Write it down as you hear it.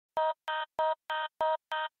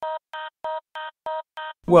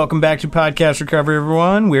Welcome back to Podcast Recovery,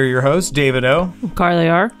 everyone. We're your hosts, David O. Carly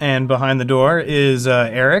R. And behind the door is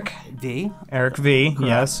Eric. V. Eric V. Correct.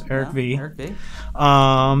 Yes, Eric Yeah, V. Eric V.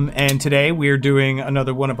 And today we're doing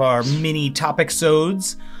another one of our mini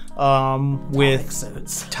topic-sodes.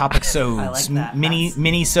 With topic-sodes. I like that.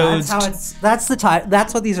 Mini-sodes. That's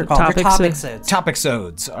what these are called. Topic-sodes.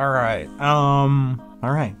 Topic-sodes. All right. All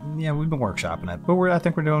right. Yeah, we've been workshopping it, but I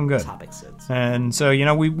think we're doing good. Topic-sodes. And so,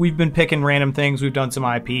 we've been picking random things. We've done some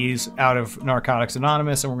IPs out of Narcotics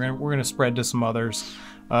Anonymous, and we're gonna spread to some others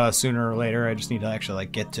sooner or later. I just need to actually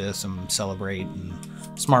get to some Celebrate and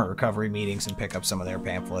Smart Recovery meetings and pick up some of their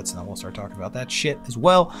pamphlets, and then we'll start talking about that shit as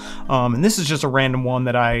well. And this is just a random one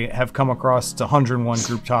that I have come across. It's 101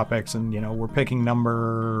 group topics, and we're picking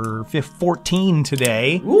number 14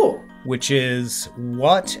 today. Ooh. Which is,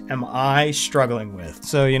 what am I struggling with?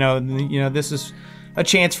 So, this is a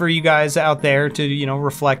chance for you guys out there to,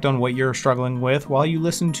 reflect on what you're struggling with while you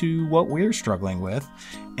listen to what we're struggling with.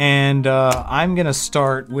 And I'm going to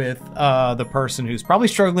start with the person who's probably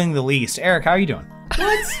struggling the least. Eric, how are you doing?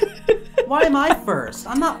 What? Why am I first?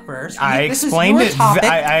 I'm not first. I explained it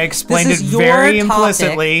very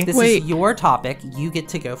implicitly. This is your topic. You get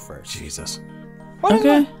to go first. Jesus.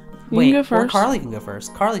 Okay. You can go first. Or Carly can go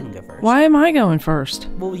first. Carly can go first. Why am I going first?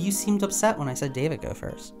 Well, you seemed upset when I said David go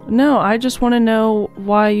first. No, I just want to know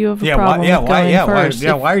why you have a problem with going first.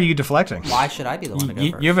 Why are you deflecting? Why should I be the one to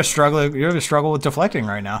go first? You have a struggle with deflecting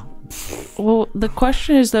right now. Well, the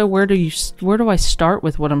question is though, where do I start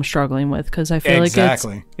with what I'm struggling with? Because I feel like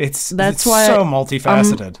it's why so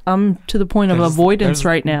multifaceted. I'm to the point of avoidance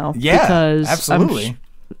right now. Yeah, because absolutely.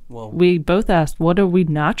 We both asked, what are we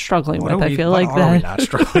not struggling with? I feel like what are we not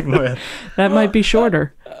struggling with? That might be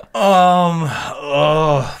shorter. Fine.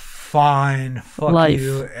 Fuck Life.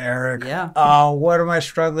 you, Eric. Yeah. What am I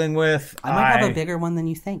struggling with? I might have a bigger one than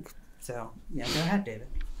you think. So, yeah, go ahead, David.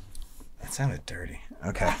 That sounded dirty.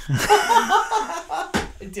 Okay.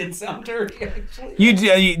 It did sound dirty,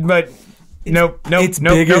 actually. But... Nope. It's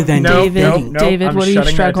bigger than David. David, what are you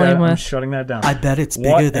struggling with? I'm shutting that down. I bet it's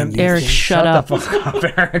bigger than you Eric, think. shut up. The fuck up,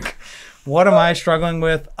 Eric. What am I struggling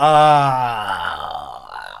with? God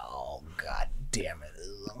damn it.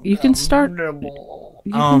 You can start.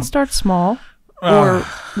 You can start small, or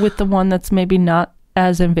with the one that's maybe not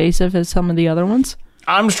as invasive as some of the other ones.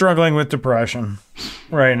 I'm struggling with depression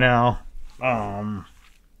right now.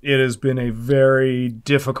 It has been a very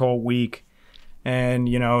difficult week. And,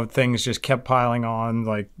 things just kept piling on,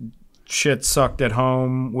 like shit sucked at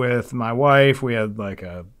home with my wife. We had like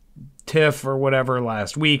a tiff or whatever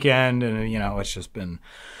last weekend. And, it's just been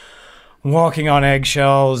walking on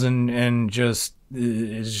eggshells and it's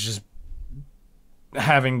just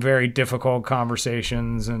having very difficult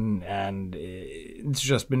conversations. And it's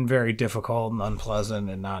just been very difficult and unpleasant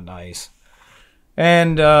and not nice.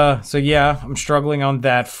 And so, yeah, I'm struggling on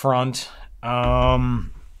that front.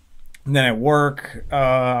 And then at work,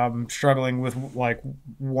 I'm struggling with one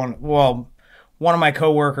of my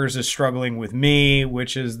coworkers is struggling with me,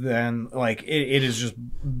 which is then it is just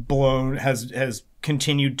blown, has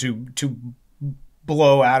continued to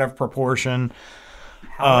blow out of proportion.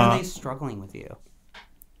 How are they struggling with you?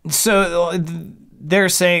 So they're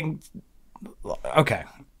saying, okay,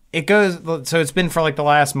 it goes, so it's been for the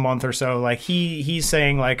last month or so, he's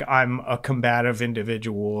saying I'm a combative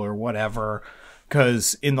individual or whatever.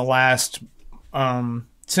 Because in the last,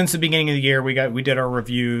 since the beginning of the year, we did our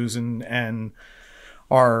reviews and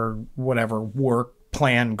our whatever work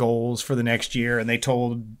plan goals for the next year, and they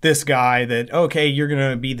told this guy that, okay, you're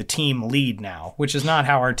gonna be the team lead now, which is not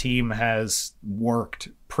how our team has worked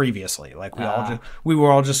previously. We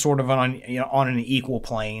were all just sort of on an equal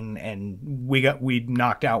plane, and we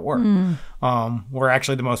knocked out work. We're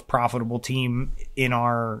actually the most profitable team in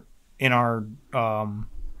our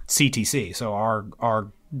CTC, so our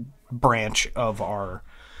branch of our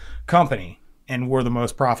company, and we're the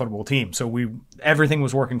most profitable team. So everything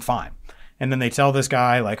was working fine. And then they tell this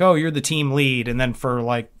guy oh, you're the team lead, and then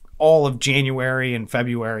for all of January and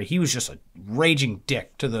February, he was just a raging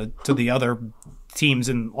dick to the other teams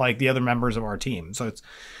and the other members of our team. So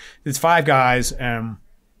it's 5 guys, and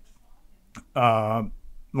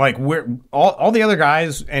we're all the other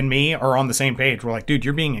guys and me are on the same page. We're dude,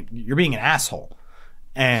 you're being an asshole.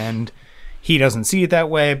 And he doesn't see it that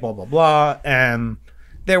way, blah blah blah. And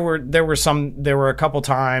there were a couple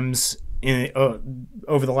times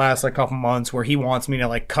over the last couple months where he wants me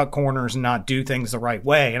to cut corners and not do things the right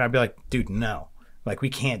way, and I'd be like, dude, no, we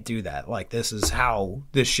can't do that. This is how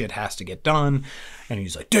this shit has to get done. And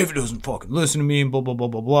he's like, David doesn't fucking listen to me, and blah blah blah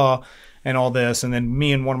blah blah, and all this. And then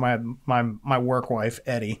me and one of my work wife,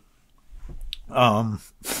 Eddie,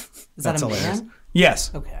 Is that a man?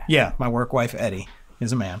 Yes. Okay. Yeah, my work wife Eddie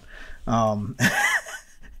is a man.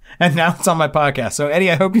 And now it's on my podcast. So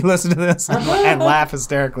Eddie, I hope you listen to this and laugh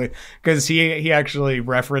hysterically because he actually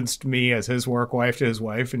referenced me as his work wife to his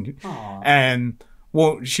wife, and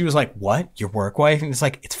well, she was like, "What? Your work wife?" And it's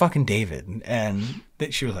like, "It's fucking David." And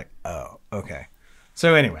she was like, "Oh, okay."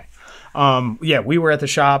 So anyway, yeah, we were at the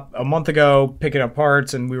shop a month ago picking up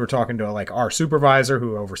parts, and we were talking to like our supervisor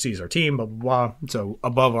who oversees our team, blah blah blah. So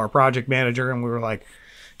above our project manager, and we were like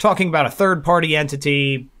talking about a third party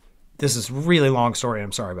entity. This is a really long story.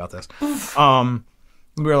 I'm sorry about this.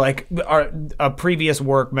 We were like a previous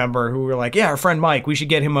work member who were like, yeah, our friend Mike, we should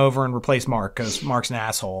get him over and replace Mark because Mark's an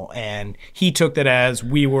asshole. And he took that as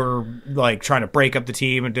we were like trying to break up the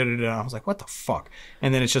team and da-da-da. I was like, what the fuck?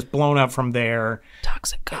 And then it's just blown up from there.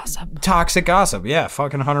 Toxic gossip. Toxic gossip. Yeah,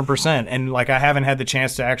 fucking 100%. And like I haven't had the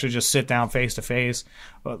chance to actually just sit down face to face.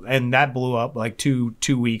 And that blew up like two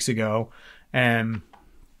weeks ago. And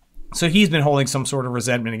so he's been holding some sort of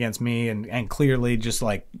resentment against me and clearly just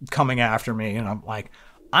like coming after me. And I'm like,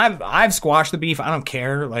 I've squashed the beef. I don't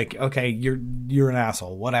care. Like, okay, you're an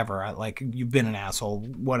asshole, whatever. Like you've been an asshole,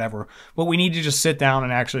 whatever. But we need to just sit down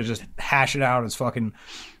and actually just hash it out as fucking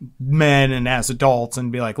men and as adults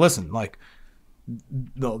and be like, listen, like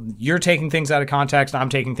you're taking things out of context. I'm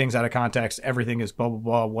taking things out of context. Everything is blah, blah,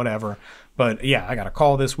 blah, whatever. But yeah, I got a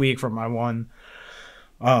call this week from my one,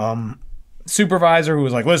 supervisor who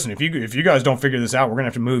was like, listen, if you guys don't figure this out, we're gonna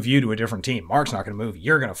have to move you to a different team. Mark's not gonna move,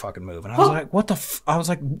 you're gonna fucking move. And I was like,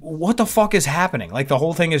 what the fuck is happening? Like the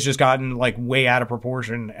whole thing has just gotten like way out of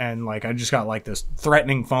proportion, and like I just got like this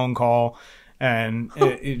threatening phone call, and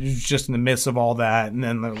it was just in the midst of all that. And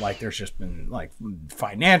then like there's just been like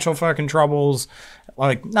financial fucking troubles,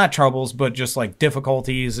 like not troubles but just like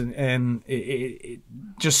difficulties, and it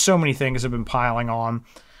just so many things have been piling on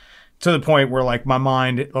to the point where like my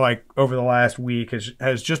mind like over the last week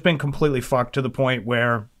has just been completely fucked, to the point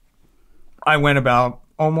where I went about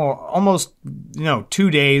almost 2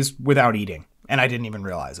 days without eating, and I didn't even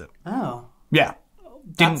realize it. Oh. Yeah.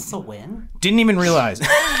 That's a win. Didn't even realize.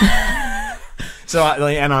 So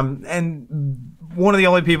and one of the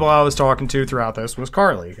only people I was talking to throughout this was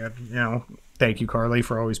Carly. Thank you, Carly,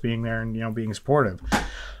 for always being there and being supportive.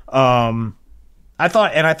 I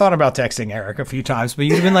thought about texting Eric a few times, but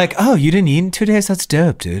you've been like, "Oh, you didn't eat in 2 days? That's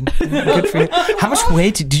dope, dude. Good for you. How much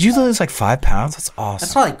weight did you lose? Like 5 pounds? That's awesome.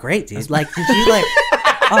 That's probably great, dude. Like, did you like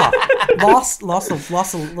lost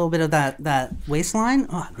a little bit of that waistline?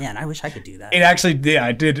 Oh man, I wish I could do that. It actually, yeah,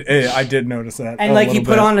 I did notice that. And like you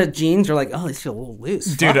put on a jeans, you're like, oh, these feel a little loose.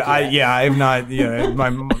 Dude, I've not. Yeah,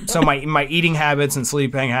 my eating habits and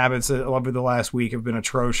sleeping habits over the last week have been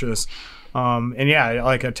atrocious. And yeah,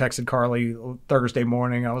 like I texted Carly Thursday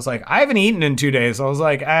morning. I was like, I haven't eaten in 2 days. I was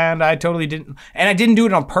like, and I totally didn't. And I didn't do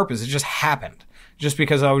it on purpose. It just happened. Just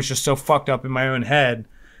because I was just so fucked up in my own head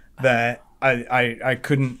that I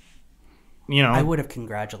couldn't, I would have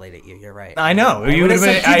congratulated you. You're right. I know. You would have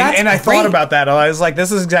been, I thought about that. I was like,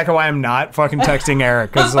 this is exactly why I'm not fucking texting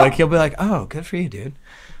Eric. Because like, he'll be like, oh, good for you, dude.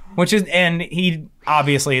 And he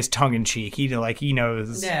obviously is tongue in cheek. He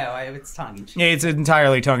knows. No, it's tongue in cheek. Yeah, it's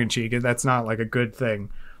entirely tongue in cheek. That's not like a good thing.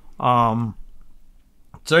 So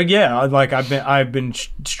yeah, like I've been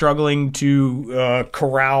struggling to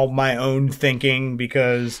corral my own thinking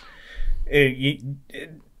because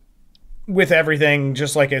with everything,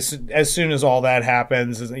 just like as soon as all that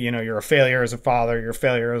happens, you're a failure as a father, you're a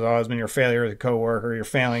failure as a husband, you're a failure as a coworker, you're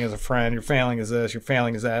failing as a friend, you're failing as this, you're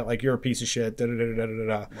failing as that, like you're a piece of shit, da da da da da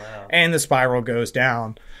da. Wow. And the spiral goes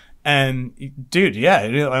down. And dude, yeah,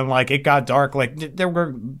 and like it got dark. Like there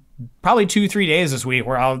were probably 2-3 days this week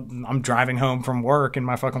where I'm driving home from work in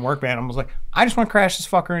my fucking work van. I was like, I just want to crash this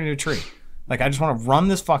fucker into a tree. Like I just want to run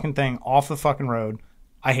this fucking thing off the fucking road.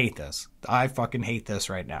 I hate this. I fucking hate this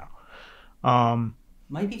right now.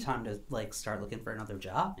 Might be time to like start looking for another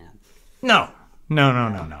job, man. No.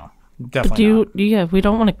 Definitely not. Yeah, we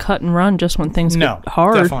don't want to cut and run just when things get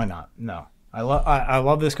hard. Definitely not. No. I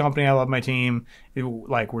love this company. I love my team.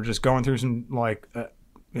 We're just going through some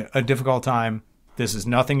a difficult time. This is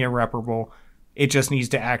nothing irreparable. It just needs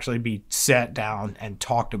to actually be sat down and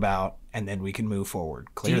talked about, and then we can move forward.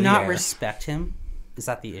 Do you not respect him? Is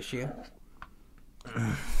that the issue?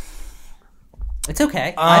 It's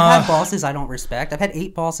okay. I've had bosses I don't respect. I've had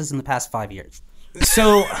 8 bosses in the past 5 years.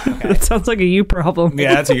 So that sounds like a you problem.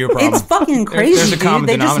 Yeah, that's a you problem. It's fucking crazy. There's a common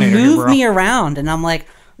dude. They just denominator move here, bro. me around, and I'm like,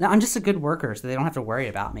 no, I'm just a good worker, so they don't have to worry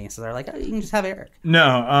about me. So they're like, oh, you can just have Eric.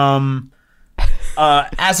 No,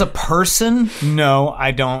 As a person, no,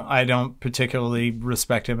 I don't particularly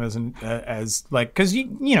respect him as like, because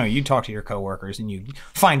you talk to your coworkers and you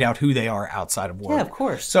find out who they are outside of work. Yeah, of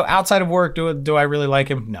course. So outside of work, do I really like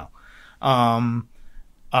him? No.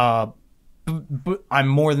 But I'm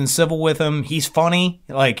more than civil with him. He's funny.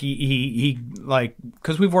 Like he like,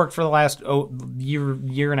 because we've worked for the last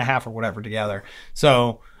year and a half or whatever together.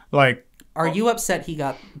 So like, are you upset he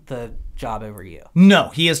got the job over you? No,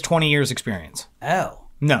 he has 20 years experience. Oh.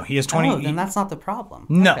 No, he has 20. Oh, then that's not the problem.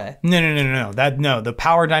 No, okay. no. The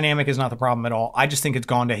power dynamic is not the problem at all. I just think it's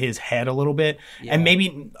gone to his head a little bit. Yeah. And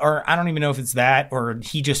maybe, or I don't even know if it's that, or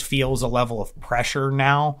he just feels a level of pressure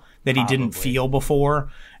now that he didn't feel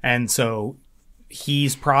before. And so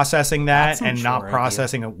he's processing that and not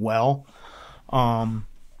processing it well.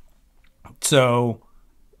 So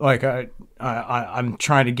like I'm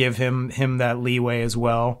trying to give him that leeway as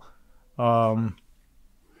well.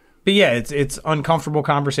 But yeah, it's uncomfortable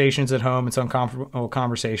conversations at home. It's uncomfortable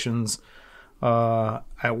conversations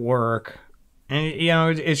at work. And,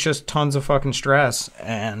 it's just tons of fucking stress.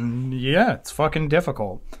 And, yeah, it's fucking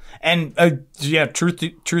difficult. And,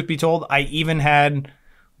 truth be told, I even had,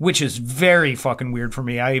 which is very fucking weird for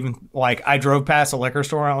me, I drove past a liquor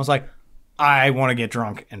store and I was like, I want to get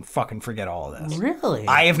drunk and fucking forget all of this. Really?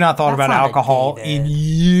 I have not thought about alcohol in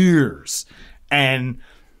years. And...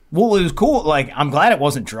 well, it was cool. Like, I'm glad it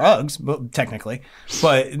wasn't drugs, but technically,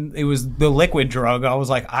 but it was the liquid drug. I was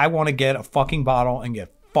like, I want to get a fucking bottle and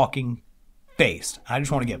get fucking faced. I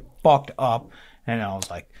just want to get fucked up. And I was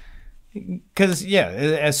like, because, yeah,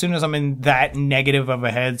 as soon as I'm in that negative of a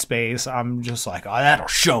headspace, I'm just like, oh, that'll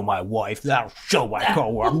show my wife. That'll show my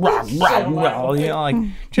coworker. Like,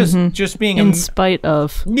 just being in spite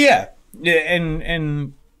of. Yeah.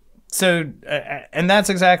 And so, and that's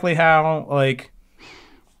exactly how, like,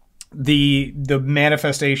 the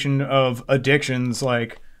manifestation of addictions,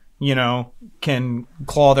 like, can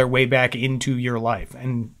claw their way back into your life.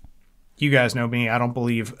 And you guys know me, I don't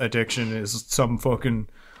believe addiction is some fucking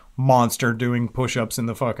monster doing push-ups in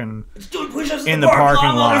the fucking in the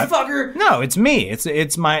parking lot. No, it's me.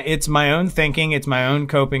 It's my own thinking, it's my own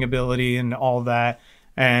coping ability and all that.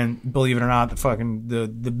 And believe it or not,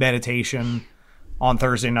 the meditation on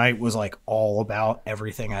Thursday night was like all about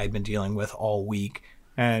everything I had been dealing with all week.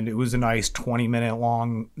 And it was a nice 20-minute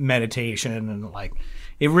long meditation, and like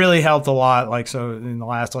it really helped a lot. Like, so in the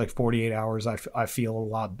last like 48 hours, I feel a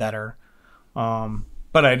lot better. But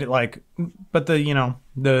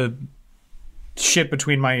the shit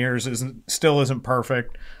between my ears still isn't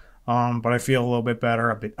perfect. But I feel a little bit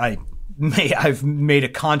better. I've made a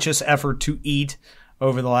conscious effort to eat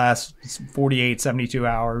over the last 48, 72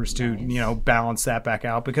 hours to, balance that back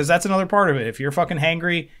out, because that's another part of it. If you're fucking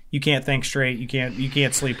hangry, you can't think straight. You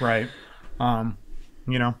can't sleep right.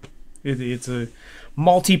 It's a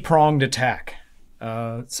multi-pronged attack.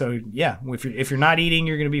 So yeah, if you're not eating,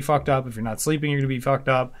 you're going to be fucked up. If you're not sleeping, you're going to be fucked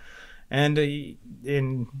up. And it's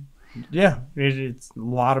a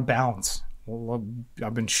lot of balance.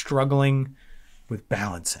 I've been struggling with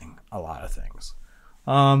balancing a lot of things.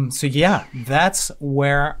 So yeah, that's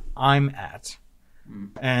where I'm at.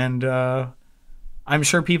 And I'm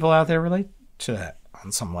sure people out there relate to that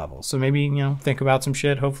on some level. So maybe, think about some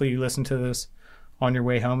shit. Hopefully you listen to this on your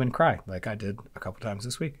way home and cry like I did a couple times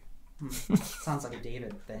this week. Sounds like a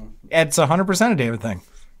David thing. It's 100% a David thing.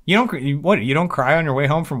 You don't cry on your way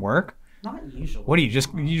home from work? Not usually. What do you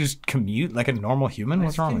just commute like a normal human?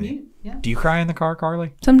 What's wrong with you? Yeah. Do you cry in the car,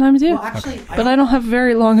 Carly? Sometimes, yeah. Well, actually, but I don't have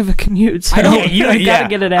very long of a commute, so I gotta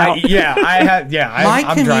get it out. My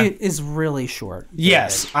I'm commute is really short.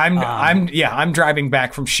 Yes, I'm driving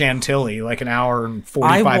back from Chantilly like an hour and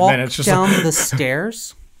 45 minutes. Just down the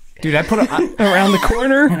stairs. Dude, I put around the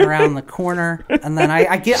corner and then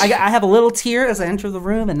I have a little tear as I enter the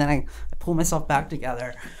room, and then I pull myself back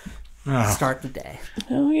together. Start the day.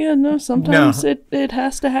 Oh yeah, no. Sometimes it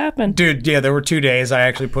has to happen, dude. Yeah, there were 2 days I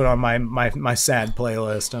actually put on my sad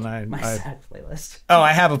playlist, and sad playlist. Oh,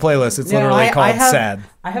 I have a playlist. It's literally called Sad.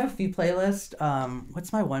 I have a few playlists.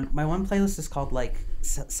 What's my one? My one playlist is called like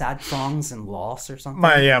Sad Songs and Loss or something.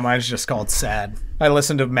 Mine's just called Sad. I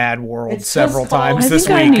listened to Mad World several times this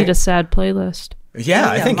week. I think I need a sad playlist. Yeah,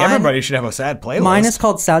 I think everybody should have a sad playlist. Mine is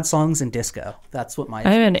called Sad Songs and Disco. That's what I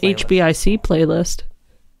have an HBIC playlist.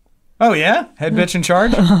 Oh, yeah? Head bitch in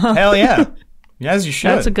charge? Hell yeah. As you should.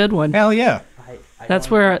 That's a good one. Hell yeah. That's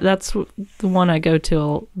the one I go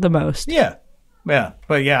to the most. Yeah. Yeah,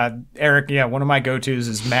 but yeah, Eric. Yeah, one of my go-tos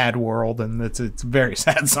is Mad World, and it's a very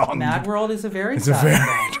sad song. Mad World is a very It's sad a very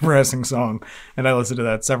song. depressing song, and I listened to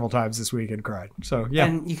that several times this week and cried. So yeah,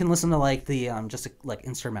 And you can listen to like the just like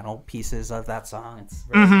instrumental pieces of that song. It's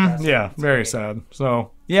very depressing. yeah, It's very great. sad.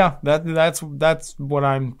 So yeah, that's what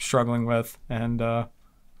I'm struggling with, and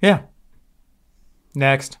yeah.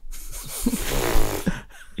 Next.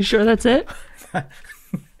 You sure that's it?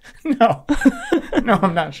 No, no,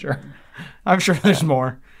 I'm not sure. I'm sure there's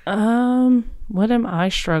more. What am I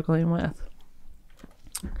struggling with?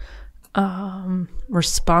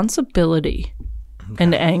 Responsibility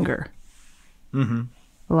and anger. A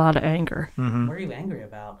lot of anger. What are you angry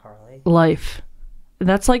about, Carly? Life.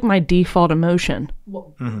 That's like my default emotion.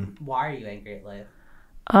 Well, why are you angry at life?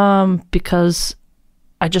 Because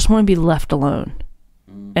I just want to be left alone.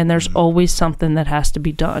 And there's always something that has to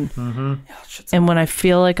be done. And when I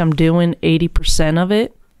feel like I'm doing 80% of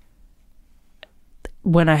it,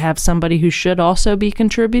 when I have somebody who should also be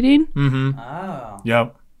contributing, Oh,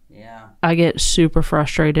 Yep. yeah. I get super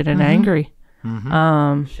frustrated and angry.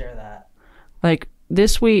 Share that. Like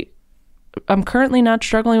this week, I'm currently not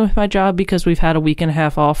struggling with my job because we've had a week and a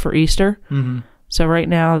half off for Easter. So right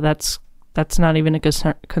now, that's not even a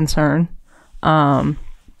concern.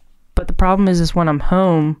 But the problem is when I'm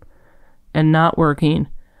home and not working,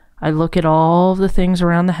 I look at all the things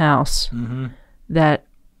around the house that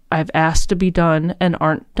I've asked to be done and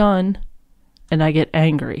aren't done, and I get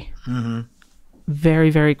angry very,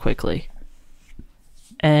 very quickly.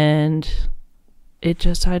 And it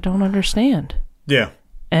just, I don't understand. Yeah.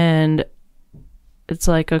 And it's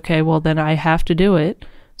like, okay, well, then I have to do it.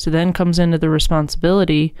 So then comes into the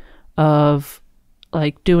responsibility of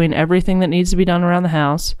like doing everything that needs to be done around the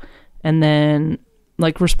house. And then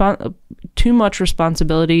like too much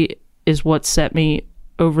responsibility is what set me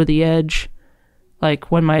over the edge.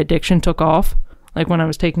 Like when my addiction took off, like when I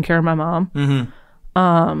was taking care of my mom,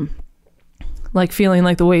 like feeling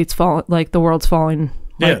like the weight's falling, like the world's falling.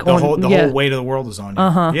 Yeah, Like the whole weight of the world is on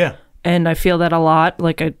you. Yeah. And I feel that a lot.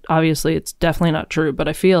 Like obviously it's definitely not true, but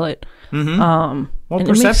I feel it. Well,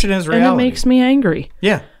 perception is reality. And it makes me angry.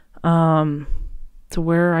 Yeah. To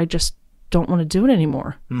where I just don't want to do it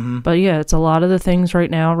anymore. But yeah, it's a lot of the things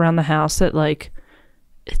right now around the house that like,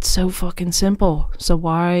 it's so fucking simple. So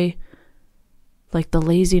why, like the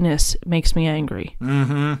laziness makes me angry.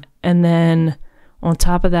 And then on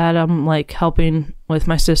top of that, I'm like helping with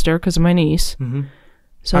my sister because of my niece.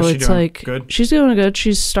 So How's she it's doing? like, Good? she's doing good.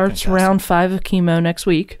 She starts Fantastic. round 5 of chemo next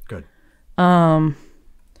week. Good.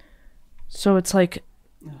 So it's like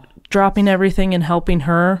dropping everything and helping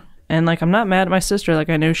her. And like, I'm not mad at my sister. Like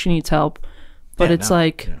I know she needs help, but Yeah, it's no,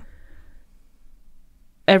 like yeah.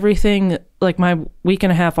 everything, like my week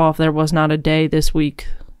and a half off, there was not a day this week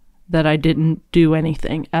that I didn't do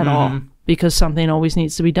anything at all because something always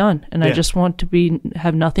needs to be done. And I just want to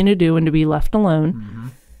have nothing to do and to be left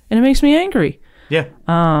alone. And it makes me angry. Yeah.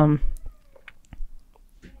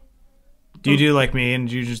 Do you do like me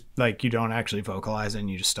and you just like you don't actually vocalize it and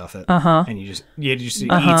you just stuff it? And you just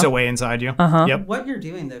eats away inside you? Yep. What you're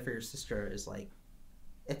doing though for your sister is like,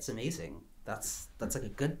 it's amazing. That's like a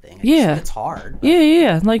good thing. Yeah. It's hard. But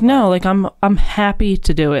Yeah. Like, no, like I'm happy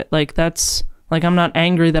to do it. Like that's, like I'm not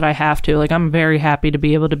angry that I have to. Like I'm very happy to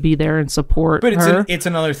be able to be there and support But her. it's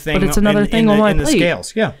another thing. But it's another thing on my in the plate.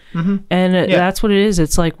 scales. Yeah. And that's what it is.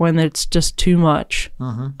 It's like when it's just too much.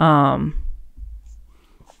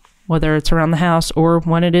 Whether it's around the house or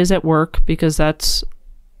when it is at work, because that's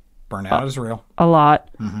Burnout is real. a lot.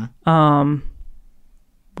 When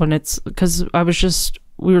it's, because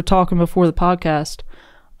we were talking before the podcast,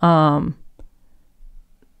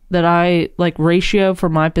 that I like ratio for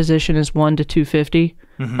my position is 1 to 250.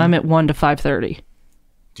 I'm at 1 to 530.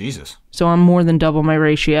 Jesus. So I'm more than double my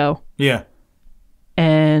ratio. Yeah.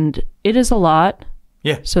 And it is a lot.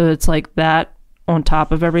 Yeah. So it's like that on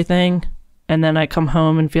top of everything. And then I come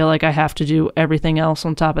home and feel like I have to do everything else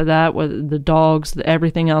on top of that, with the dogs,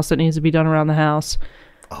 everything else that needs to be done around the house.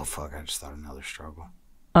 Oh, fuck. I just thought another struggle.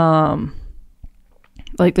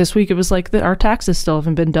 Like this week, it was like our taxes still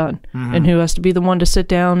haven't been done. And who has to be the one to sit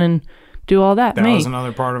down and do all that? That Me. was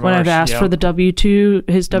another part of when ours. I've asked for the W-2,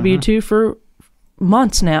 his W-2 for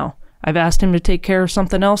months now. I've asked him to take care of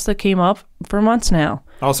something else that came up for months now.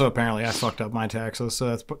 Also, apparently, I fucked up my taxes,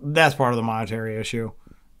 so that's part of the monetary issue.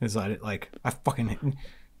 Is I fucking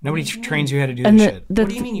nobody trains you how to do this shit. what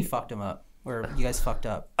do you mean you fucked him up? Or you guys fucked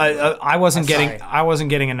up? I wasn't sorry.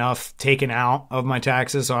 getting enough taken out of my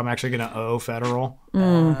taxes, so I'm actually going to owe federal.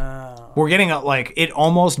 We're getting it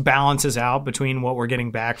almost balances out between what we're getting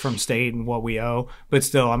back from state and what we owe, but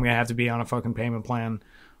still, I'm going to have to be on a fucking payment plan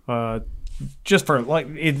just for like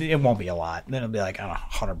it won't be a lot. Then it'll be like, I don't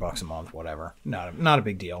know, $100 a month, whatever. Not a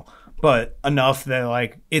big deal, but enough that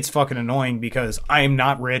like it's fucking annoying because I am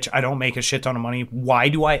not rich. I don't make a shit ton of money. Why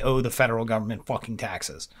do I owe the federal government fucking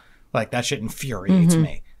taxes? Like that shit infuriates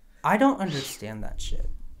me. I don't understand that shit.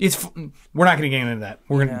 We're not going to get into that.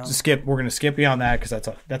 We're going to skip beyond that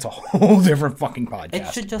because that's a whole different fucking podcast.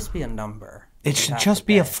 It should just be a number. It should just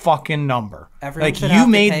be a fucking number. Everyone like you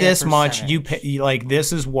made this much, you pay, like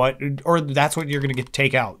this is what, or that's what you're going to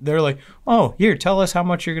take out. They're like, oh, here, tell us how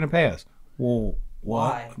much you're going to pay us. Well,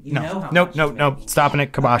 what? Why? You know how nope, much nope, you nope. make. Stopping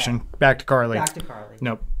it, kiboshing. Okay. Back to Carly.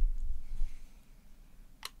 Nope.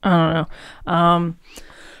 I don't know.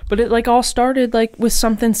 But it like all started like with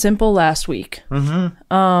something simple last week.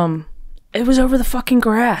 Mm-hmm. It was over the fucking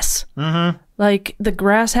grass. Mm-hmm. Like the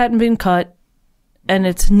grass hadn't been cut, and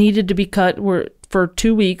it's needed to be cut for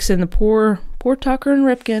 2 weeks. And the poor Tucker and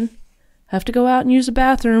Ripken have to go out and use the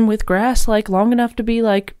bathroom with grass like long enough to be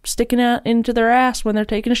like sticking out into their ass when they're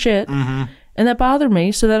taking a shit. Mm-hmm. And that bothered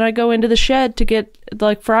me. So then I go into the shed to get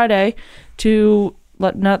like Friday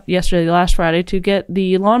not yesterday, last Friday, to get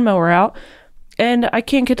the lawnmower out. And I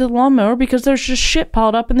can't get to the lawnmower because there's just shit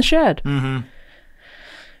piled up in the shed. Mm-hmm.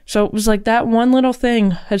 So it was like that one little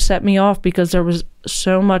thing had set me off because there was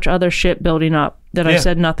so much other shit building up that I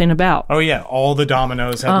said nothing about. Oh, yeah. All the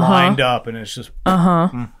dominoes had lined up and it's just...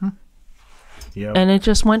 Mm-hmm. Yep. And it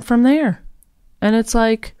just went from there. And it's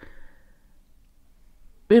like...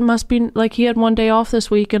 It must be like he had one day off this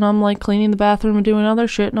week and I'm like cleaning the bathroom and doing other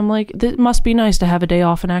shit and I'm like, it must be nice to have a day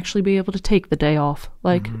off and actually be able to take the day off,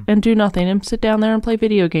 like, and do nothing and sit down there and play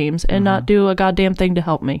video games and not do a goddamn thing to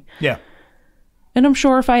help me. Yeah. And I'm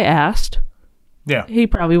sure if I asked, he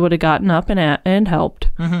probably would have gotten up and helped.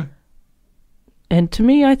 Mm-hmm. And to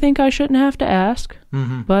me, I think I shouldn't have to ask,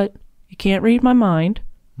 but you can't read my mind.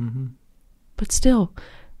 Mm-hmm. But still,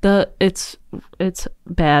 it's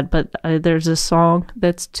bad, but there's a song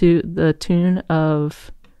that's to the tune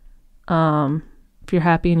of If You're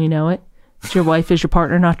Happy and You Know It, your wife is your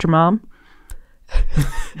partner, not your mom.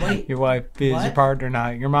 Wait, your wife is your partner,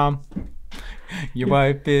 not your mom. Your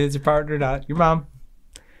wife is your partner, not your mom.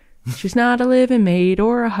 She's not a living maid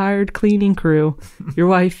or a hired cleaning crew. Your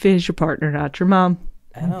wife is your partner, not your mom.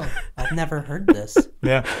 Oh, I've never heard this.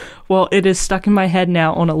 Yeah. Well, it is stuck in my head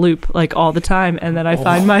now on a loop, like all the time, and then I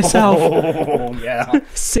find myself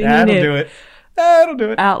singing That'll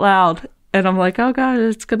do it out loud, and I'm like, oh god,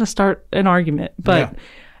 it's gonna start an argument. But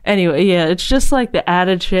anyway, it's just like the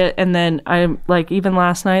added shit. And then I'm like, even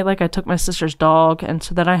last night, like I took my sister's dog, and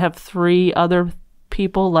so then I have 3 other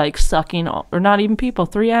people like sucking, or not even people,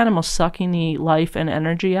 3 animals sucking the life and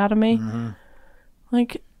energy out of me. Mm-hmm.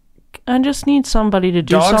 Like, I just need somebody to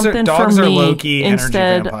do something for me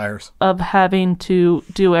instead of having to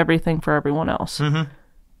do everything for everyone else. Mm-hmm.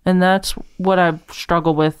 And that's what I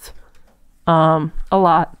struggle with a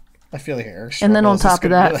lot. I feel like Eric. And then on top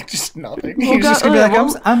of that, like just nothing. He's just gonna be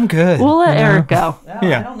like, I'm good. We'll let Eric go.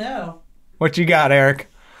 I don't know. What you got, Eric?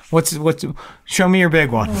 What's? Show me your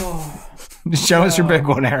big one. Show us your big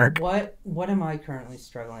one, Eric. What am I currently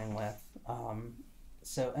struggling with?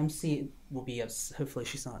 So MC will be hopefully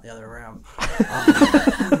she's not in the other room.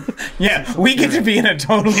 We get to be in a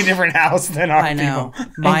totally different house than our people.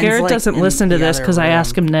 And Garrett doesn't listen to this because I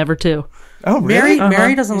ask him never to. Oh, really?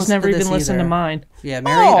 Mary doesn't He's listen never to this even listened to mine. Yeah,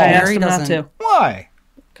 Mary asked him doesn't. not to. Why?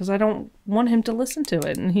 Because I don't want him to listen to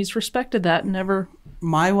it, and he's respected that and never...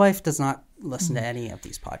 My wife does not listen to any of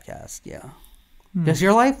these podcasts, Does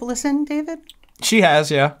your wife listen, David? She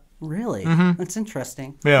has, yeah. Really? Mm-hmm. That's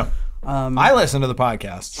interesting. Yeah. I listen to the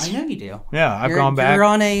podcasts. I know you do. Yeah, I've gone back.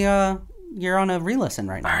 You're on a re-listen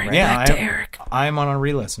right now, right? Yeah, back to Eric. I'm on a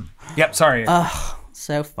re-listen. Yep, sorry.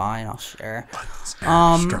 So fine, I'll share.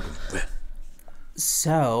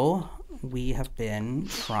 So we have been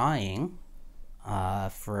trying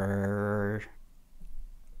for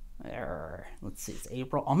let's see, it's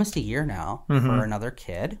April, almost a year now, for another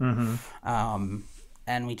kid. Mm-hmm.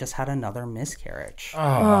 And we just had another miscarriage.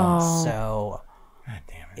 Oh. So God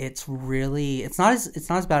damn it. it's not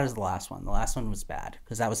as bad as the last one. The last one was bad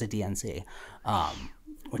because that was a DNC,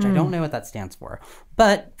 which I don't know what that stands for,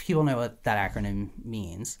 but people know what that acronym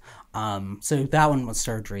means. So that one was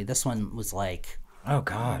surgery. This one was like, oh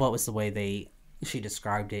god, what was the way she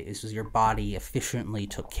described it? It was your body efficiently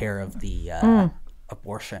took care of the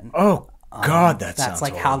abortion. Oh god, that's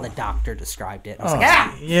like horrible. how the doctor described it. I was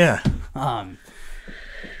like, yeah.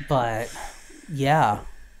 But yeah.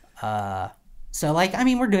 So like, I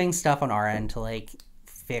mean, we're doing stuff on our end to like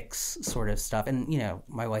fix sort of stuff, and you know,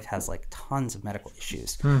 my wife has like tons of medical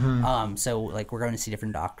issues. Mm-hmm. So like, we're going to see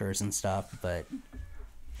different doctors and stuff, but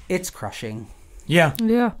it's crushing. Yeah.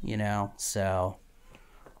 Yeah. You know, so.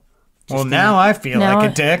 Well, now I feel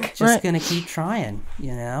like a dick. Just gonna keep trying,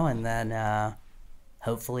 you know, and then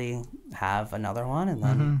hopefully have another one,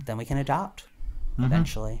 and then we can adopt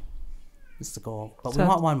eventually. It's the goal, but we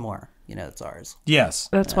want one more. You know, it's ours. Yes.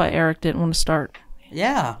 That's why Eric didn't want to start.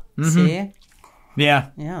 Yeah. See. Yeah.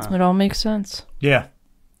 Yeah. It all makes sense. Yeah.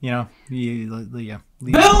 You know. Yeah.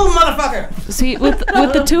 Boom, motherfucker. See, with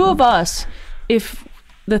the two of us, if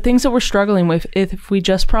the things that we're struggling with, if we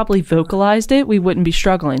just probably vocalized it, we wouldn't be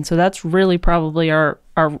struggling. So that's really probably our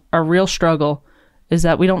real struggle, is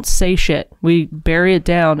that we don't say shit. We bury it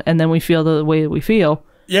down, and then we feel the way that we feel.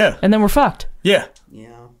 Yeah. And then we're fucked. Yeah.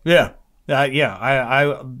 Yeah. Yeah.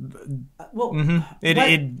 Yeah. Well,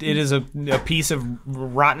 It is a piece of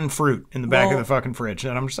rotten fruit in the back of the fucking fridge,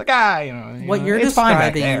 and I'm just like, what you're it's fine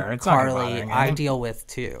back describing, there. It's not gonna bother Carly, me. I deal with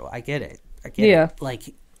too. I get it. Like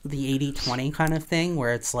the 80-20 kind of thing,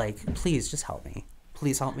 where it's like, please just help me.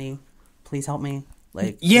 Please help me. Please help me.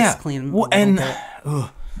 Like, just clean. Well, and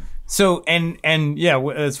so and yeah,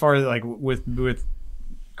 as far as like with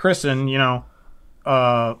Kristen, you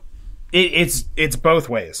know, it's both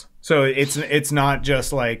ways. So it's not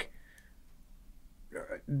just like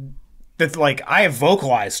that's like I have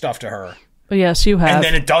vocalized stuff to her. But yes, you have. And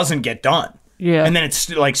then it doesn't get done. Yeah. And then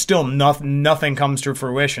it's like still nothing comes to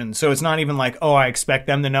fruition. So it's not even like, oh, I expect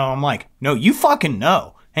them to know. I'm like, no, you fucking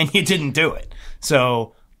know, and you didn't do it.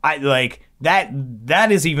 So I like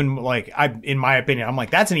that is even like in my opinion, I'm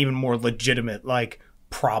like, that's an even more legitimate like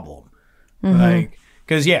problem. Like,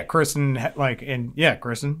 because Kristen, like, and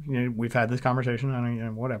Kristen, you know, we've had this conversation,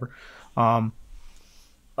 and whatever.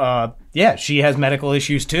 She has medical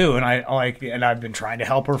issues too, and I've been trying to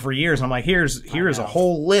help her for years. And I'm like, here's a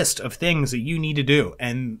whole list of things that you need to do,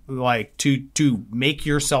 and like to make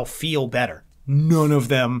yourself feel better. None of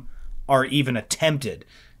them are even attempted.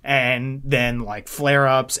 And then like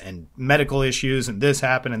flare-ups and medical issues and this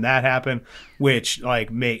happen and that happen, which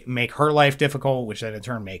like make her life difficult, which then in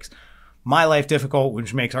turn makes my life difficult,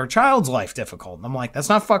 which makes our child's life difficult. And I'm like, that's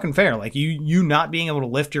not fucking fair. Like you not being able to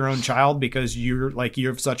lift your own child because you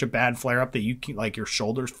have such a bad flare-up that you can, like, your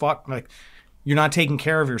shoulders fucked. Like, you're not taking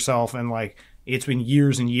care of yourself, and like it's been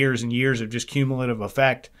years and years and years of just cumulative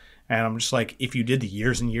effect. And I'm just like, if you did the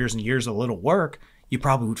years and years and years of little work, you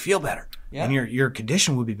probably would feel better. Yeah. And your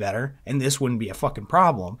condition would be better, and this wouldn't be a fucking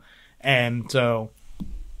problem. And so,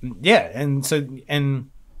 and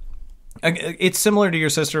it's similar to your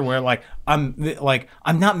sister, where like I'm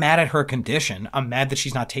not mad at her condition. I'm mad that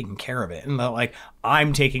she's not taking care of it, and like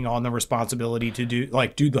I'm taking on the responsibility to do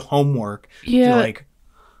the homework. Yeah. To like,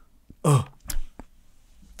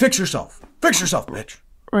 fix yourself, bitch.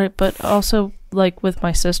 Right, but also, like, with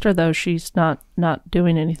my sister, though, she's not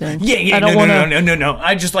doing anything. Yeah, I don't no.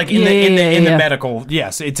 I just, like, in the medical,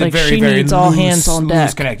 yes, it's like, a very, very needs all hands on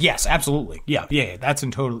deck. Connect. Yes, absolutely. Yeah, that's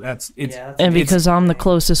in total, and because I'm the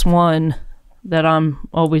closest one, that I'm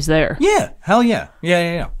always there. Yeah, hell yeah.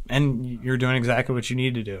 Yeah. And you're doing exactly what you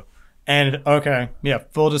need to do. And, okay,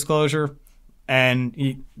 full disclosure,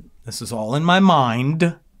 and this is all in my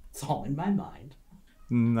mind. It's all in my mind.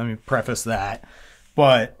 Let me preface that.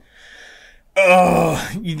 But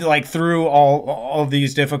like through all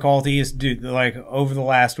these difficulties, dude, like over the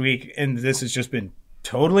last week, and this has just been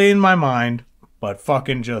totally in my mind, but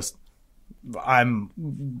fucking just, I'm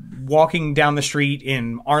walking down the street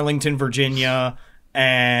in Arlington, Virginia,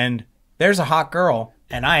 and there's a hot girl,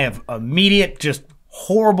 and I have immediate, just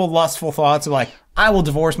horrible, lustful thoughts of like, I will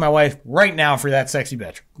divorce my wife right now for that sexy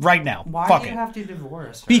bitch. Right now. Why Fuck do you it. have to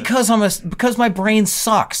divorce her? Because my brain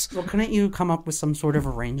sucks. Well, couldn't you come up with some sort of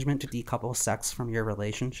arrangement to decouple sex from your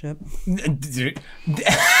relationship?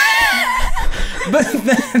 But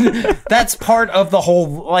then, that's part of the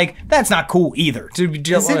whole, like, that's not cool either.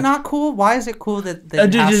 Is it not cool? Why is it cool that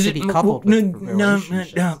it has to be coupled with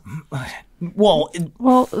relationships? No. Well,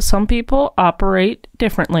 some people operate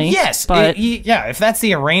differently. Yes, but if that's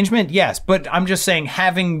the arrangement, yes. But I'm just saying,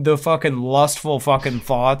 having the fucking lustful fucking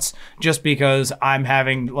thoughts just because I'm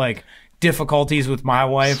having like difficulties with my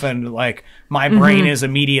wife, and like my brain is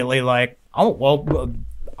immediately like, oh well,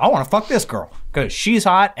 I want to fuck this girl because she's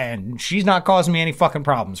hot and she's not causing me any fucking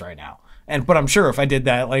problems right now. But I'm sure if I did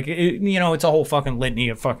that, like, it's a whole fucking litany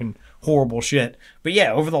of fucking horrible shit. But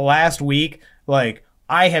yeah, over the last week, like,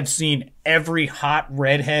 I have seen every hot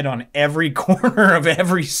redhead on every corner of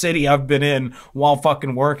every city I've been in while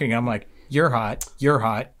fucking working. I'm like, you're hot. You're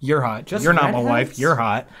hot. You're hot. Just you're not my wife. You're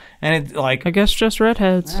hot. And it's like, I guess just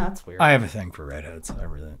redheads. Yeah, that's weird. I have a thing for redheads. I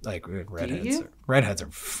really like redheads. Do you? Redheads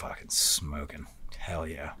are fucking smoking. Hell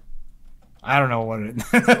yeah. I don't know what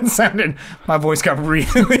it sounded. My voice got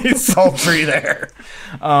really sultry there.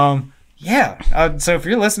 Yeah. So if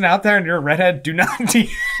you're listening out there and you're a redhead, do not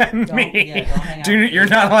DM me. Yeah, don't hang out with You're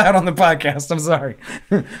not allowed on the podcast. I'm sorry.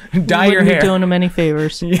 Dye your Wouldn't be hair. doing them any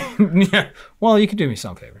favors. Yeah. Well, you could do me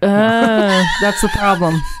some favor. That's the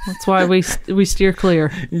problem. That's why we steer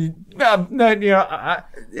clear. No, you know, I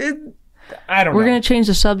don't know. We're going to change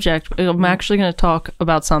the subject. I'm actually going to talk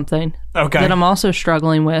about something that I'm also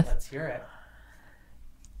struggling with. Let's hear it.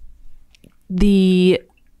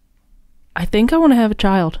 I think I want to have a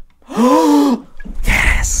child.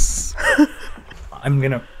 Yes. I'm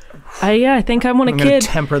gonna. I think I want a kid.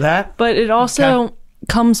 Temper that. But it also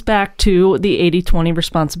comes back to the 80-20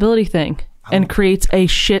 responsibility thing and creates a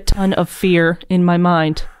shit ton of fear in my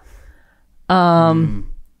mind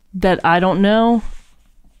that I don't know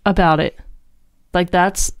about it. Like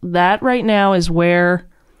that right now is where.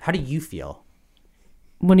 How do you feel?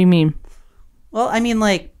 What do you mean? Well, I mean,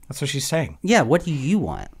 like. That's what she's saying. Yeah, what do you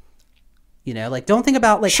want? You know, like, don't think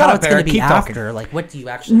about, like, Shut how up, it's going Eric. to be Keep after. talking. Like, what do you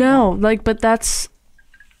actually want? Like, but that's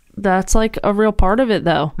like a real part of it,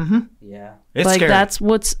 though. Yeah. It's like, scary. that's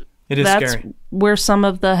scary. where some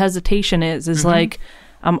of the hesitation is like,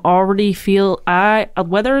 I'm already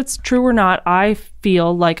whether it's true or not, I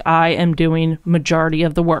feel like I am doing majority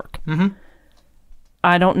of the work.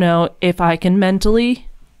 I don't know if I can mentally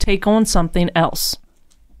take on something else.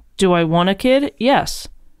 Do I want a kid? Yes,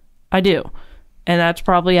 I do. And that's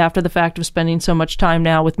probably after the fact of spending so much time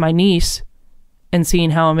now with my niece and seeing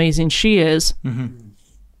how amazing she is.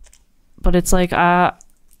 But it's like, I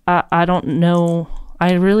don't know.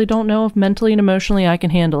 I really don't know if mentally and emotionally I can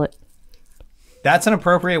handle it. That's an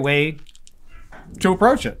appropriate way to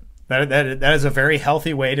approach it. That is a very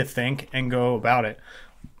healthy way to think and go about it.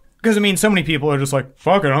 Because, I mean, so many people are just like,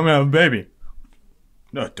 fuck it, I'm going to have a baby.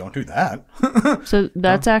 No, don't do that. So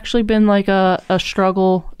that's actually been like a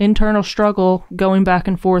internal struggle going back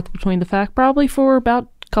and forth between the fact probably for about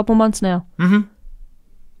a couple months now.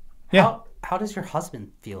 Yeah. How does your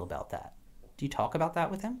husband feel about that? Do you talk about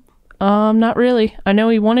that with him? Not really. I know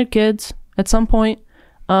he wanted kids at some point.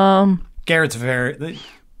 Garrett's a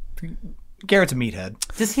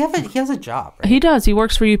meathead. Does he has a job, right? He does. He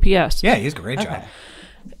works for UPS. Yeah, he's a great job.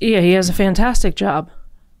 Yeah, he has a fantastic job.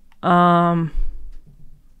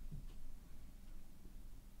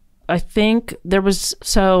 I think there was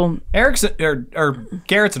Garrett's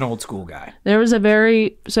an old school guy. there was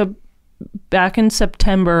back in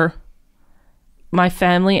September, my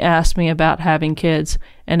family asked me about having kids,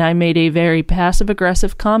 and I made a very passive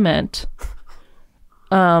aggressive comment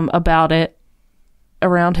about it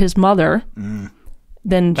around his mother.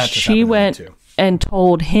 Then That just she happened to me, went too. and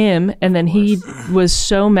told him, and then he was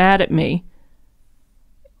so mad at me.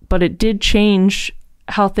 But it did change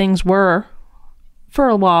how things were for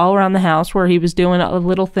a while around the house, where he was doing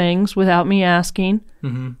little things without me asking.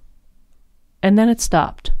 And then it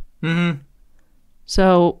stopped.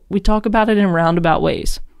 So we talk about it in roundabout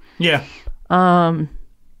ways. Yeah. So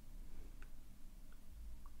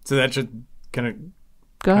that should kind of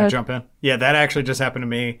Go ahead. jump in. Yeah, that actually just happened to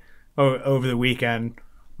me over the weekend.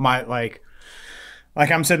 Like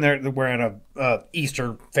I'm sitting there. We're at a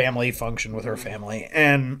Easter family function with her family,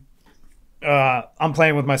 and I'm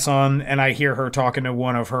playing with my son, and I hear her talking to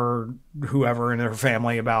one of whoever in her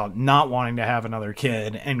family about not wanting to have another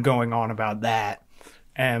kid and going on about that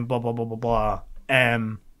and blah blah blah blah blah.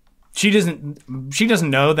 And she doesn't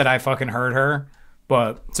know that I fucking heard her,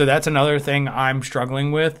 but so that's another thing I'm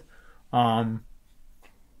struggling with.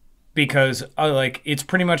 Because it's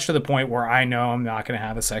pretty much to the point where I know I'm not going to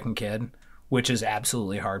have a second kid, which is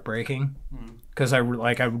absolutely heartbreaking. Because I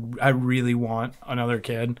really want another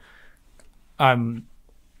kid. I don't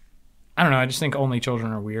know. I just think only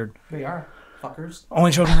children are weird. They are. Fuckers.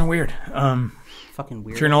 Only children are weird. Fucking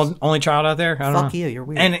weird. If you're an only child out there, I don't know. Fuck you, you're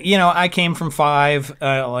weird. And, I came from 5,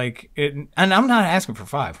 and I'm not asking for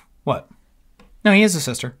 5. What? No, he has a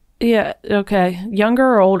sister. Yeah, okay. Younger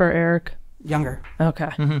or older, Eric? Younger.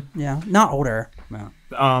 Okay. Yeah. Not older. No.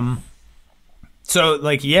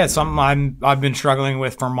 So, something I've been struggling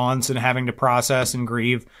with for months and having to process and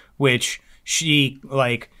grieve, which she,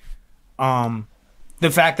 the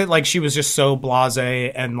fact that, she was just so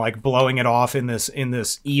blasé and, blowing it off in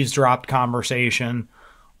this eavesdropped conversation,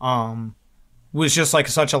 was just,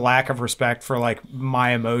 such a lack of respect for,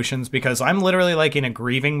 my emotions, because I'm literally, in a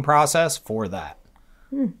grieving process for that.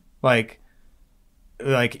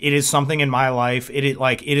 It is something in my life. It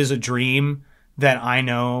is a dream that I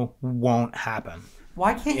know won't happen.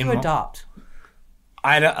 Why can't you adopt?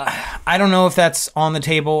 I don't know if that's on the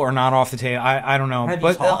table or not off the table. I don't know. Have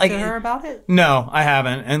you talked to her about it? No, I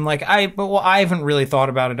haven't. And I haven't really thought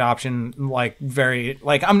about adoption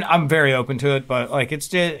I'm very open to it, but it's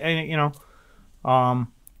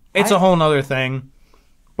It's a whole nother thing.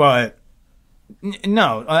 But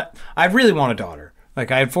no, I really want a daughter. Like,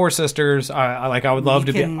 I had 4 sisters. I would love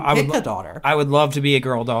to be. I would a daughter. I would love to be a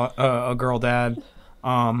girl dad. A girl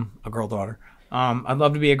daughter. I'd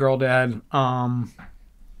love to be a girl dad.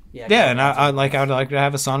 Yeah, and I would like to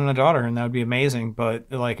have a son and a daughter, and that would be amazing. But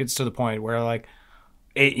like, it's to the point where like,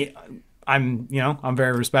 I'm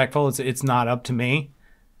very respectful. It's not up to me.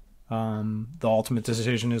 The ultimate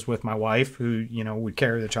decision is with my wife, who would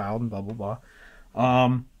carry the child and blah blah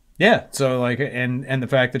blah. Yeah, so like, and the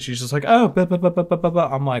fact that she's just like, oh, blah, blah, blah, blah, blah,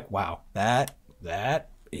 blah. I'm like, wow, that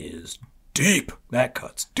is deep. That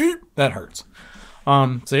cuts deep. That hurts.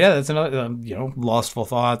 So yeah, that's another, lustful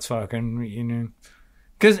thoughts, fucking,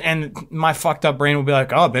 because, and my fucked up brain will be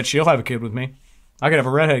like, oh, I bet she'll have a kid with me. I could have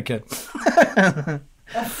a redhead kid.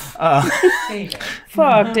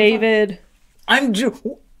 Fuck, David. I'm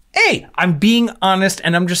being honest,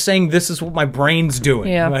 and I'm just saying this is what my brain's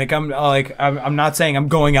doing. Yeah. Like, I'm not saying I'm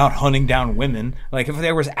going out hunting down women. Like, if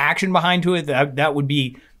there was action behind to it, that would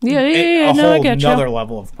be a whole another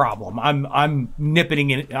level of problem. I'm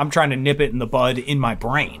nipping it. I'm trying to nip it in the bud in my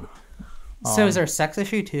brain. So is there a sex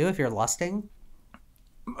issue too if you're lusting?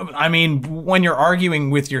 I mean, when you're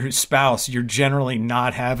arguing with your spouse, you're generally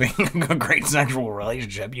not having a great sexual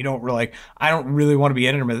relationship. You don't really I don't really want to be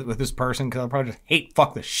intimate with this person because I'll probably just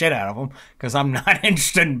fuck the shit out of them because I'm not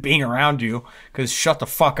interested in being around you because shut the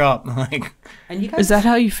fuck up. Like, and you guys, is that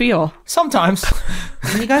how you feel? Sometimes.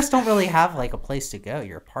 And you guys don't really have like a place to go.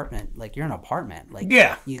 Your apartment, like you're in an apartment. Like,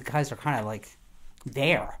 yeah, you guys are kind of like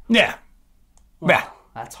there. Yeah. Well, yeah.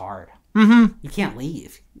 That's hard. Mm-hmm. You can't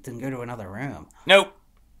leave. Then go to another room. Nope.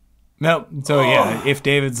 So if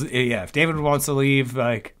David wants to leave,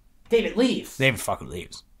 like, David leaves. David fucking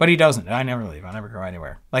leaves, but he doesn't. I never leave. I never go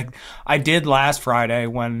anywhere. Like I did last Friday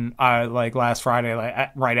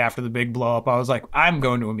right after the big blow up. I was like, I'm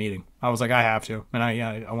going to a meeting. I was like, I have to, and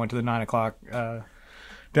I went to the 9 o'clock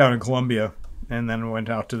down in Columbia, and then went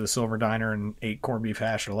out to the Silver Diner and ate corned beef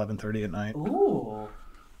hash at 11:30 at night. Ooh.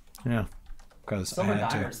 Yeah, because Silver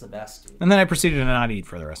Diner's the best, dude. And then I proceeded to not eat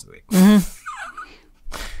for the rest of the week. Mm-hmm.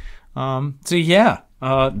 So yeah,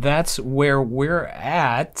 that's where we're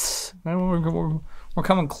at. We're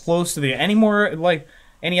coming close to the. Any more like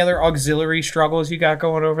any other auxiliary struggles you got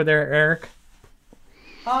going over there, Eric?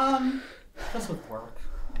 Just with work,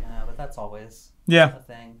 but that's always a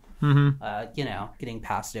thing. Mm-hmm. Getting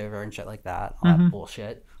passed over and shit like that. All that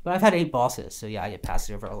bullshit. But I've had 8 bosses, so yeah, I get passed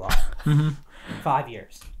over a lot. 5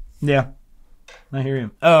 years. Yeah, I hear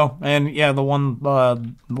you. Oh, and yeah, the one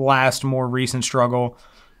last more recent struggle.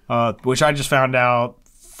 Which I just found out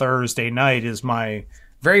Thursday night is my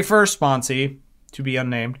very first sponsee, to be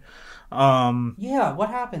unnamed. Yeah, what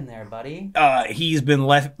happened there, buddy? He's been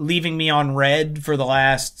leaving me on red for the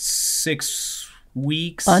last 6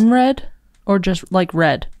 weeks. Unread? Or just like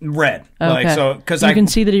red? Red. Okay. Like, so, cause you can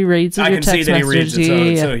see that he reads your text messages. I can see that he reads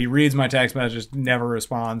it. So he reads my text messages, never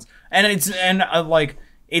responds. And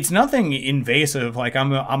it's nothing invasive. Like,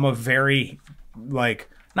 I'm a very, like,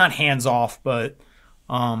 not hands off, but...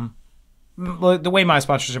 the way my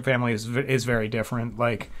sponsorship family is very different.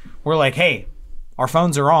 Like, we're like, hey, our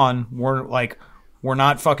phones are on. We're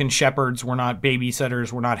not fucking shepherds. We're not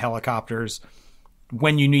babysitters. We're not helicopters.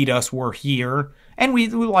 When you need us, we're here. And we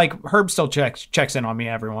like, Herb still checks in on me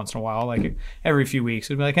every once in a while, like every few weeks.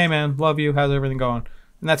 He'd be like, hey man, love you. How's everything going?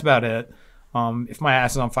 And that's about it. If my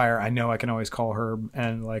ass is on fire, I know I can always call Herb,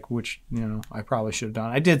 and which I probably should have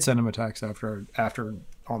done. I did send him a text after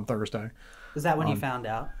on Thursday. Is that when you found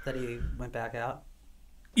out that he went back out?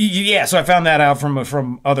 Yeah, so I found that out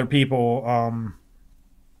from other people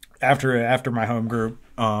after my home group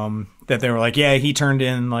that they were like, yeah, he turned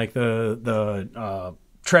in like the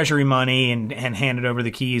treasury money and handed over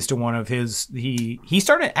the keys to one of his. He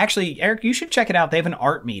started, actually, Eric, you should check it out. They have an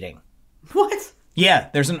art meeting. What? Yeah,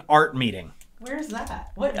 there's an art meeting. Where's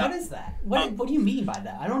that? What is that? What do you mean by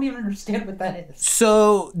that? I don't even understand what that is.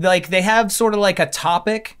 So like they have sort of like a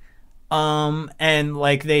topic. And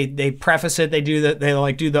like they preface it, they do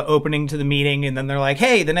the opening to the meeting, and then they're like,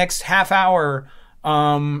 hey, the next half hour,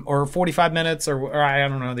 or 45 minutes, or I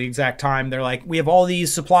don't know the exact time. They're like, we have all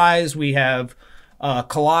these supplies. We have,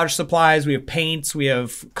 collage supplies. We have paints. We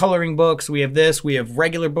have coloring books. We have this. We have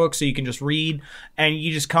regular books so you can just read, and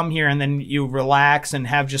you just come here and then you relax and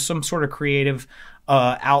have just some sort of creative,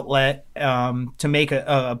 outlet, to make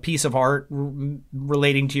a piece of art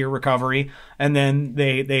relating to your recovery. And then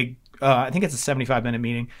they I think it's a 75-minute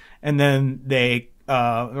meeting, and then they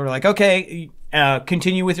were like, okay,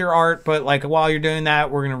 continue with your art, but like while you're doing that,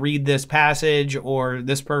 we're going to read this passage, or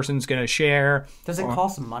this person's going to share. Does it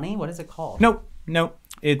cost money? What is it called? Nope.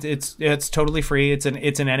 It's totally free. It's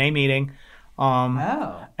an NA meeting.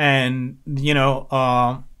 And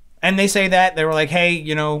and they say that they were like, hey,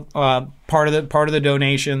 part of the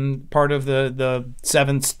donation, part of the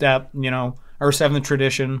seventh step, or seventh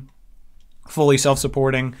tradition, fully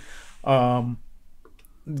self-supporting,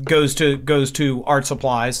 goes to art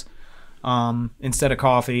supplies, instead of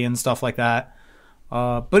coffee and stuff like that.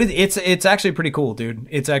 But it's actually pretty cool, dude.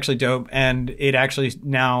 It's actually dope, and it actually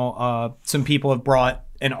now some people have brought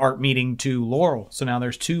an art meeting to Laurel, so now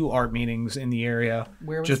there's 2 art meetings in the area.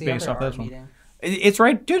 Where was just the based other off art this one. meeting? It's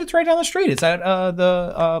right, dude. It's right down the street. It's at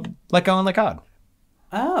the Let Go and Let God.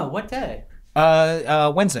 Oh, what day?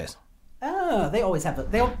 Wednesdays. Oh, they always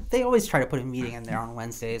have they always try to put a meeting in there on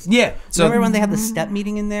Wednesdays. Yeah. So remember when they had the step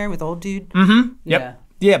meeting in there with old dude? Mm-hmm. Yep. Yeah.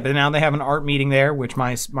 Yeah, but now they have an art meeting there, which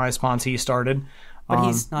my sponsee started. But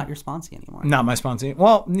he's not your sponsee anymore. Not my sponsee.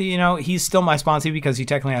 Well, he's still my sponsee because he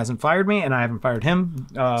technically hasn't fired me, and I haven't fired him.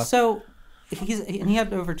 So he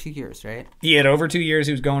had over 2 years, right? He had over 2 years.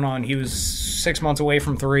 He was going on. He was 6 months away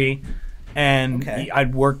from 3, and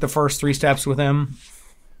I'd worked the first 3 steps with him.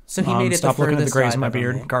 So he made it Stop the looking at the furthest grays in my I've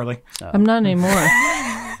beard, ever made. Carly. I'm not anymore.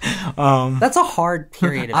 That's a hard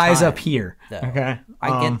period of time. Eyes up here. though. Okay.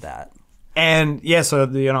 I get that. And yeah, so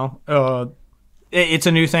it's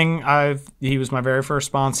a new thing. He was my very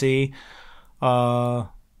first sponsee. So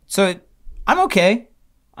I'm okay.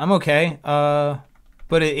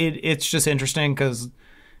 But it's just interesting because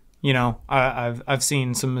I've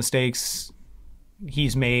seen some mistakes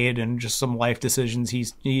he's made and just some life decisions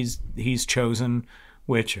he's chosen,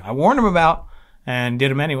 which I warned him about and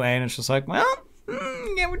did him anyway. And it's just like, well,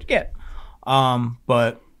 you get what you get.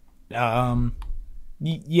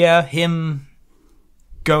 Yeah, him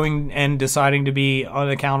going and deciding to be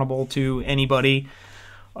unaccountable to anybody,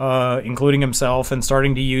 including himself, and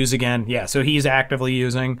starting to use again. Yeah, so he's actively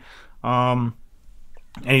using. And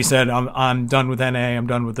he said, I'm done with NA. I'm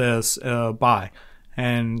done with this. Bye.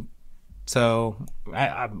 And so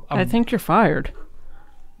I think you're fired.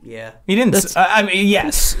 Yeah. he didn't. I mean,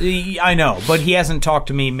 yes, I know, but he hasn't talked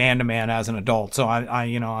to me man to man as an adult. So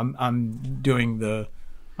I'm doing the,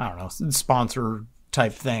 I don't know, sponsor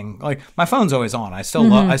type thing. Like my phone's always on. I still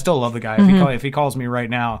love the guy. If he calls me right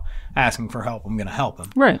now asking for help, I'm gonna help him.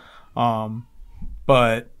 Right.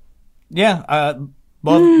 But yeah,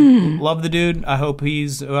 love the dude. I hope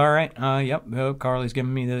he's all right. Yep. Carly's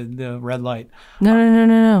giving me the red light.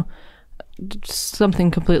 No.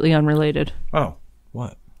 Something completely unrelated. Oh,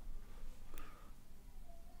 what?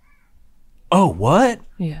 Oh, what?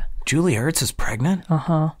 Yeah. Julie Ertz is pregnant?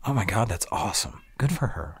 Uh-huh. Oh my God, that's awesome. Good for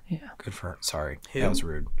her. Yeah. Good for her. Sorry. That was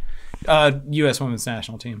rude. U.S. Women's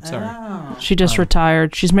National Team. Sorry. Oh. She just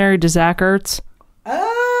retired. She's married to Zach Ertz.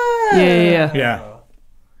 Oh. Yeah. Yeah.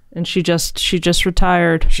 And she just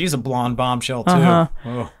retired. She's a blonde bombshell, too.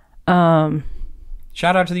 Uh-huh. Oh.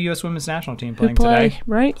 Shout out to the U.S. Women's National Team playing today.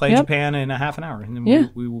 Right? Play Yep. Japan in a half an hour. And then Yeah.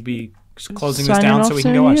 we will be closing Signing this down off so we can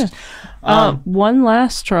soon, go watch yeah. this. One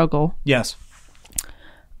last struggle. Yes.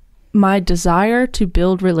 My desire to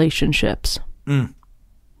build relationships.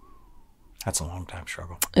 That's a long time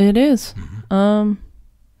struggle. It is.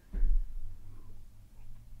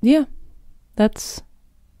 Yeah. That's...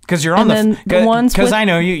 Because you're on And then the ones because with- I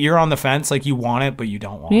know you're on the fence, like you want it, but you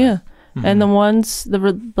don't want it. Yeah. And the ones, the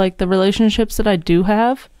relationships that I do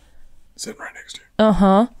have, Sitting right next to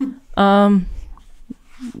you.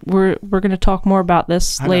 we're going to talk more about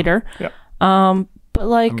this later. Yep. But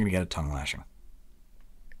like, I'm gonna get a tongue lashing.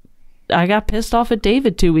 I got pissed off at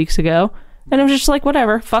David 2 weeks ago, and I'm just like,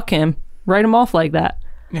 whatever, fuck him. Write him off like that.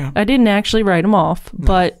 Yeah. I didn't actually write him off,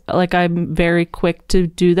 but like I'm very quick to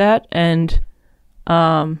do that, and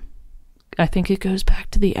I think it goes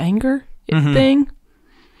back to the anger thing.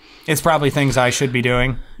 It's probably things I should be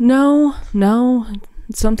doing. No,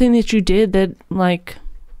 it's something that you did that like,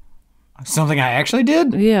 Something I actually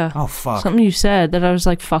did? yeah. Oh, fuck. Something you said that I was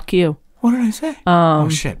like, fuck you. What did I say? Oh,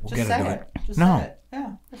 shit. We'll get into it. Just No. say it.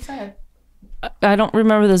 Yeah, just say it. I don't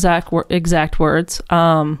remember the exact words. But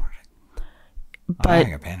I'm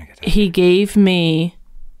having a panic attack. he gave me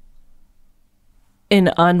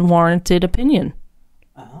an unwarranted opinion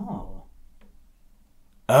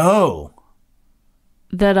Oh.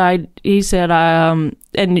 that he said, and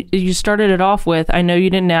you started it off with, I know you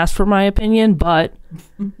didn't ask for my opinion, but,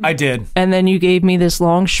 I did. and then you gave me this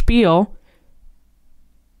long spiel,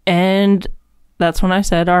 and that's when I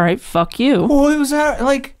said, all right, fuck you. Well, it was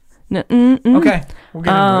like... Mm-mm. Okay. We'll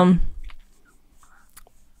get into it.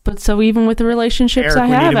 But so even with the relationships Eric, I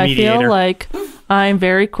we need have, a I feel mediator. like I'm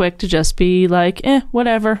very quick to just be like,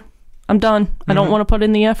 whatever. I'm done. I don't want to put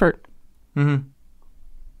in the effort. Mm-hmm.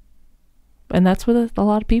 And that's with a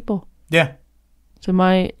lot of people. Yeah. So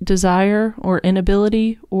my desire or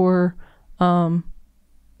inability or, I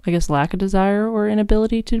guess lack of desire or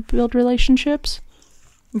inability to build relationships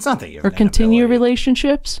It's not that you have or an continue inability.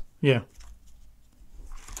 relationships. Yeah.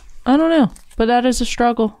 I don't know, but that is a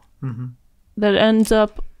struggle that ends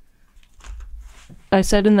up. I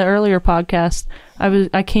said in the earlier podcast,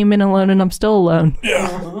 I came in alone and I'm still alone.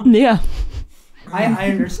 Yeah. Yeah.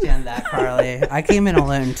 I understand that, Carly. I came in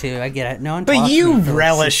alone too. I get it. No one. But talks to you me for like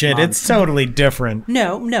relish 6 it. months. It's totally different.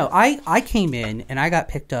 No. I came in and I got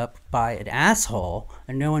picked up by an asshole,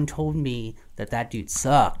 and no one told me that dude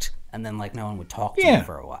sucked, and then like no one would talk to me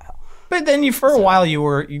for a while. But then for a while you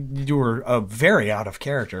were a very out of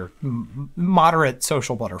character, moderate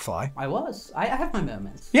social butterfly. I was. I have my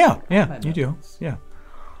moments. Yeah, My you do. moments. Yeah.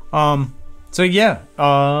 So yeah,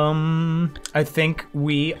 I think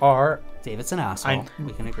we are. David's an asshole.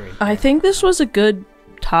 We can agree. I think this was a good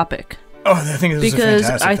topic. Oh, I think this is a Because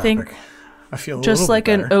fantastic I topic. think I feel a just little like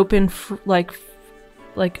bit an better. open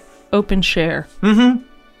like open share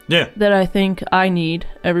Yeah, that I think I need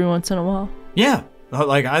every once in a while. yeah.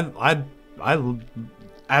 Like I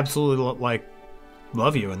absolutely like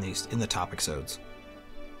love you in the topic sodes.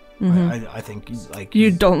 I think like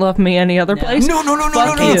You don't love me any other place. No.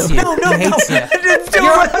 Fuck No. you. Hates you. No. He hates you.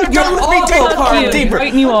 Don't let me awful, take Carly. it deeper.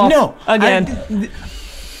 Writing you off No, again.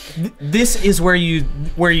 This is where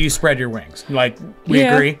you spread your wings. Like we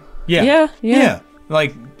Yeah. agree. Yeah.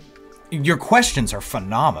 Like your questions are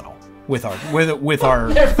phenomenal with our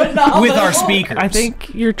speakers. I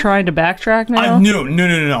think you're trying to backtrack now.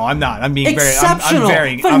 No. I'm not. I'm being Exceptional,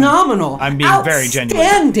 very. I'm phenomenal, I'm being very genuine.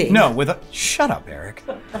 outstanding. No, shut up, Eric.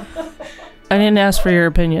 I didn't ask for your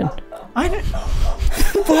opinion. I didn't.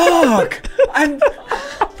 Fuck.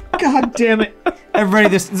 God damn it. Everybody,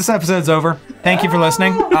 this episode's over. Thank you for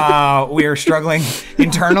listening. We are struggling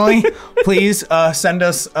internally. Please send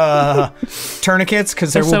us tourniquets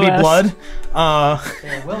because there will be SOS. blood.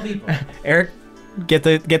 There will be blood. Eric, get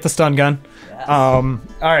the stun gun. All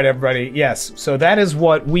right, everybody. Yes. So that is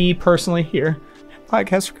what we personally here at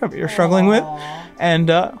Podcast Recovery are struggling with, and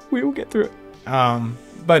we will get through it.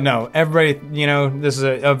 But no, everybody, this is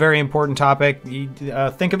a very important topic.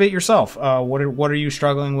 Think of it yourself. What are you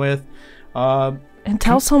struggling with? And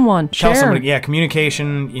tell someone. Tell Share. somebody. Yeah,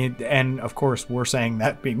 communication, and of course, we're saying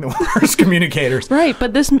that being the worst communicators. Right,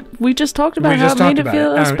 but we just talked about We how just it made talked it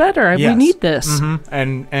feel about it. us better. Yes. We need this.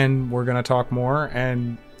 And we're gonna talk more.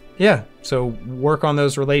 And yeah, so work on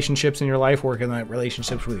those relationships in your life. Work on that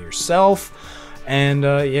relationships with yourself, and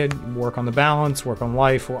work on the balance. Work on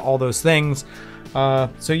life. Or all those things.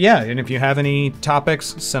 So yeah, and if you have any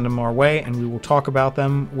topics, send them our way, and we will talk about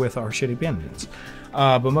them with our shitty opinions.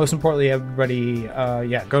 But most importantly, everybody,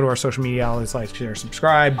 go to our social media outlets, like, share,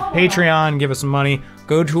 subscribe, Patreon, give us some money.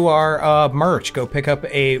 Go to our merch. Go pick up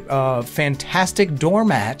a fantastic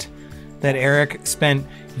doormat that Eric spent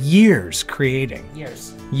years creating.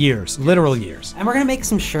 Years, literal years. And we're gonna make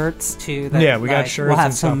some shirts too. We got shirts. We'll have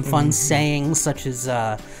and some stuff. fun sayings such as.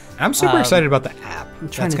 I'm super excited about the app.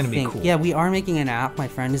 Trying That's to going to be think. cool. Yeah, we are making an app. My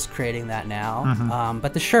friend is creating that now.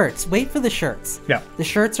 But the shirts, wait for the shirts. Yeah. The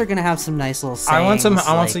shirts are gonna have some nice little sayings. I want some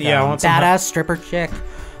badass stripper chick.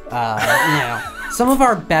 Some of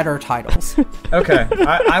our better titles. Okay,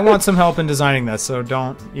 I want some help in designing that. So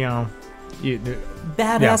don't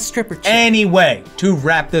Badass stripper chick. Anyway, to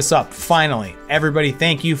wrap this up, finally, everybody,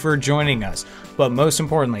 thank you for joining us. But most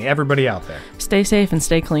importantly, everybody out there, Stay safe and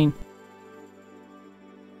stay clean.